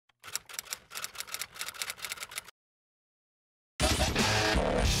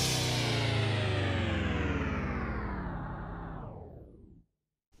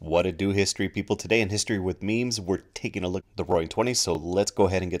What it do, history people? Today in History with Memes, we're taking a look at the Roaring Twenties, so let's go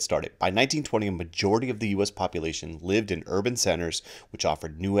ahead and get started. By 1920, a majority of the U.S. population lived in urban centers, which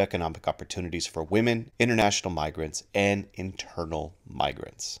offered new economic opportunities for women, international migrants, and internal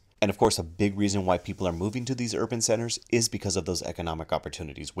migrants. And of course, a big reason why people are moving to these urban centers is because of those economic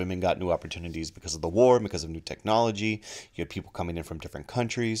opportunities. Women got new opportunities because of the war, because of new technology. You had people coming in from different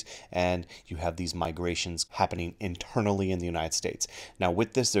countries, and you have these migrations happening internally in the United States. Now,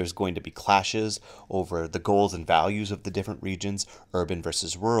 with this, there's going to be clashes over the goals and values of the different regions, urban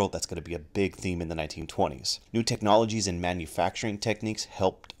versus rural. That's going to be a big theme in the 1920s. New technologies and manufacturing techniques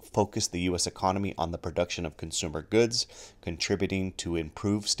helped focus the U.S. economy on the production of consumer goods, contributing to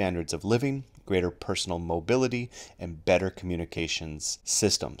improved standards of living, greater personal mobility, and better communications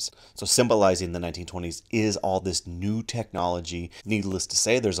systems. So symbolizing the 1920s is all this new technology. Needless to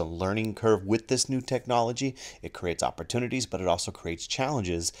say, there's a learning curve with this new technology. It creates opportunities, but it also creates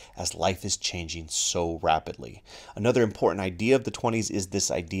challenges as life is changing so rapidly. Another important idea of the 20s is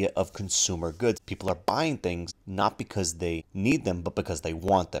this idea of consumer goods. People are buying things not because they need them, but because they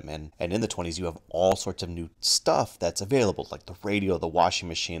want them. And in the 20s, you have all sorts of new stuff that's available, like the radio, the washing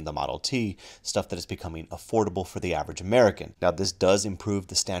machine, the Model T, stuff that is becoming affordable for the average American. Now, this does improve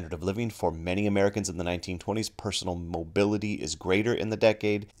the standard of living for many Americans in the 1920s. Personal mobility is greater in the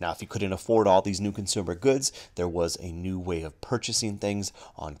decade. Now, if you couldn't afford all these new consumer goods, there was a new way of purchasing things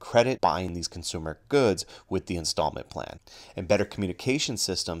on credit, buying these consumer goods with the installment plan. And better communication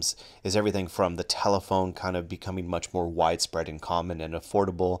systems is everything from the telephone kind of becoming much more widespread and common and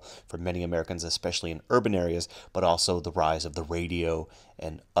affordable for many Americans, especially in urban areas, but also the rise of the radio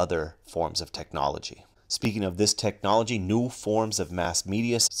and other forms of technology. Speaking of this technology, new forms of mass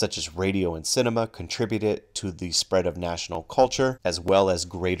media, such as radio and cinema, contributed to the spread of national culture, as well as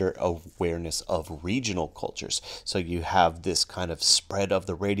greater awareness of regional cultures. So you have this kind of spread of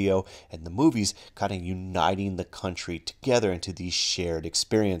the radio and the movies kind of uniting the country together into these shared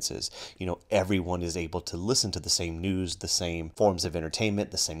experiences. You know, everyone is able to listen to the same news, the same forms of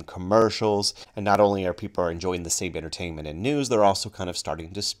entertainment, the same commercials. And not only are people enjoying the same entertainment and news, they're also kind of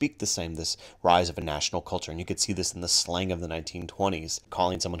starting to speak the same, this rise of a national culture. And you could see this in the slang of the 1920s,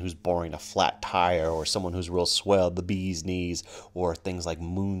 calling someone who's boring a flat tire, or someone who's real swell the bee's knees, or things like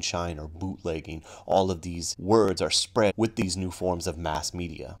moonshine or bootlegging. All of these words are spread with these new forms of mass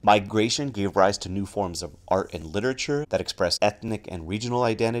media. Migration gave rise to new forms of art and literature that express ethnic and regional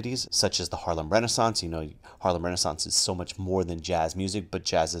identities, such as the Harlem Renaissance. You know, Harlem Renaissance is so much more than jazz music, but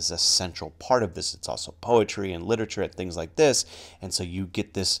jazz is a central part of this. It's also poetry and literature and things like this. And so you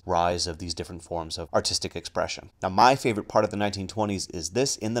get this rise of these different forms of artistic expression. Now, my favorite part of the 1920s is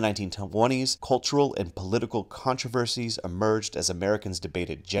this. In the 1920s, cultural and political controversies emerged as Americans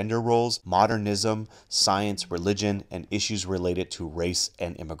debated gender roles, modernism, science, religion, and issues related to race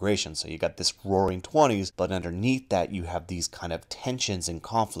and immigration. So you got this Roaring Twenties, but underneath that, you have these kind of tensions and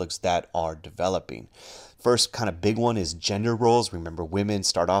conflicts that are developing. First kind of big one is gender roles. Remember, women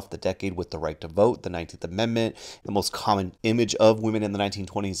start off the decade with the right to vote, the 19th Amendment. The most common image of women in the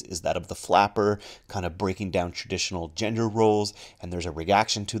 1920s is that of the flapper, kind of breaking down traditional gender roles, and there's a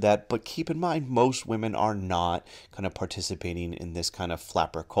reaction to that. But keep in mind, most women are not kind of participating in this kind of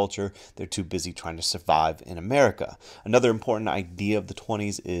flapper culture. They're too busy trying to survive in America. Another important idea of the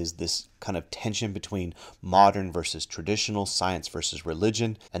 20s is this kind of tension between modern versus traditional, science versus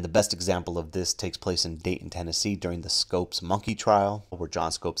religion. And the best example of this takes place in Dayton, Tennessee during the Scopes monkey trial, where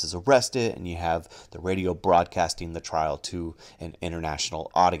John Scopes is arrested, and you have the radio broadcasting the trial to an international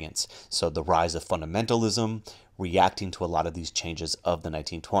audience. So the rise of fundamentalism, reacting to a lot of these changes of the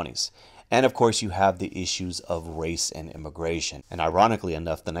 1920s. And of course, you have the issues of race and immigration. And ironically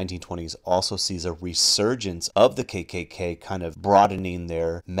enough, the 1920s also sees a resurgence of the KKK, kind of broadening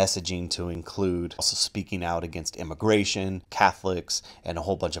their messaging to include also speaking out against immigration, Catholics, and a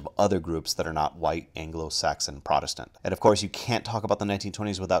whole bunch of other groups that are not white, Anglo-Saxon, Protestant. And of course, you can't talk about the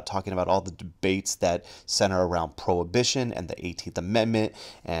 1920s without talking about all the debates that center around prohibition and the 18th Amendment.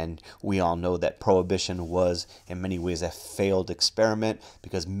 And we all know that prohibition was in many ways a failed experiment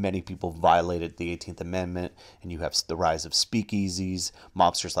because many people violated the 18th Amendment, and you have the rise of speakeasies,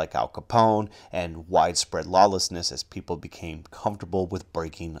 mobsters like Al Capone, and widespread lawlessness as people became comfortable with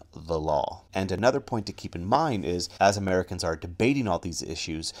breaking the law. And another point to keep in mind is, as Americans are debating all these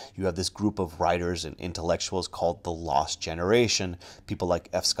issues, you have this group of writers and intellectuals called the Lost Generation, people like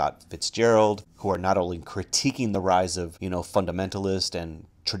F. Scott Fitzgerald, who are not only critiquing the rise of, fundamentalist and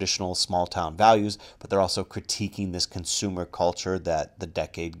traditional small town values, but they're also critiquing this consumer culture that the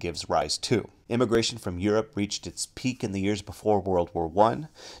decade gives rise to. Immigration from Europe reached its peak in the years before World War I.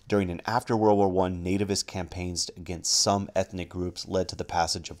 During and after World War I, nativist campaigns against some ethnic groups led to the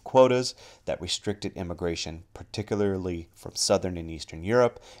passage of quotas that restricted immigration, particularly from Southern and Eastern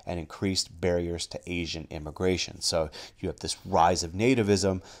Europe, and increased barriers to Asian immigration. So you have this rise of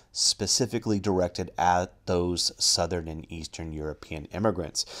nativism specifically directed at those Southern and Eastern European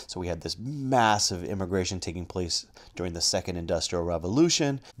immigrants. So we had this massive immigration taking place during the Second Industrial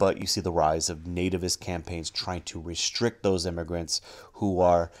Revolution, but you see the rise of nativist campaigns trying to restrict those immigrants who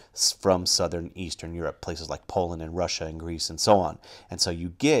are from Southern Eastern Europe, places like Poland and Russia and Greece and so on. And so you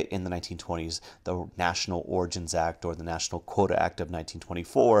get in the 1920s the National Origins Act or the National Quota Act of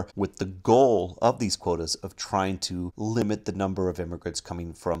 1924 with the goal of these quotas of trying to limit the number of immigrants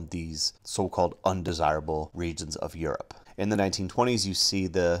coming from these so-called undesirable regions of Europe. In the 1920s, you see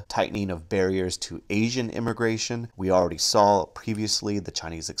the tightening of barriers to Asian immigration. We already saw previously the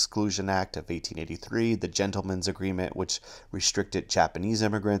Chinese Exclusion Act of 1883, the Gentleman's Agreement, which restricted Japanese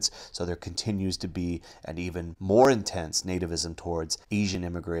immigrants. So there continues to be an even more intense nativism towards Asian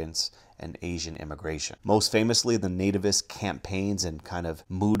immigrants and Asian immigration. Most famously, the nativist campaigns and kind of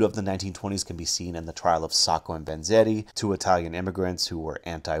mood of the 1920s can be seen in the trial of Sacco and Vanzetti, two Italian immigrants who were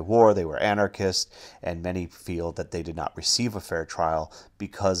anti-war, they were anarchists, and many feel that they did not receive a fair trial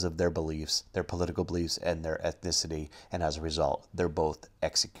because of their beliefs, their political beliefs, and their ethnicity, and as a result, they're both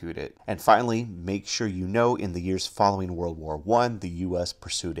executed. And finally, make sure you know in the years following World War I, the U.S.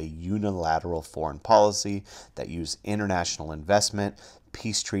 pursued a unilateral foreign policy that used international investment,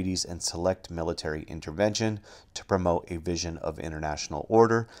 peace treaties, and select military intervention to promote a vision of international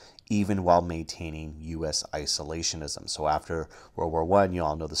order, even while maintaining U.S. isolationism. So after World War I, you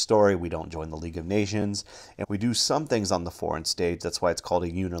all know the story, we don't join the League of Nations, and we do some things on the foreign stage. That's why it's called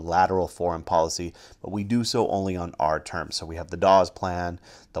a unilateral foreign policy, but we do so only on our terms. So we have the Dawes Plan,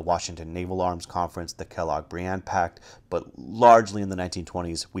 the Washington Naval Arms Conference, the Kellogg-Briand Pact, but largely in the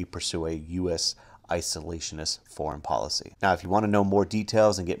 1920s, we pursue a U.S. isolationist foreign policy. Now, if you want to know more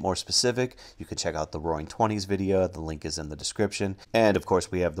details and get more specific, you can check out the Roaring Twenties video. The link is in the description. And of course,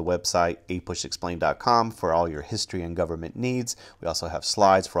 we have the website apushexplained.com for all your history and government needs. We also have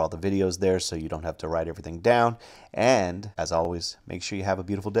slides for all the videos there, so you don't have to write everything down. And as always, make sure you have a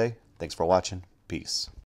beautiful day. Thanks for watching. Peace.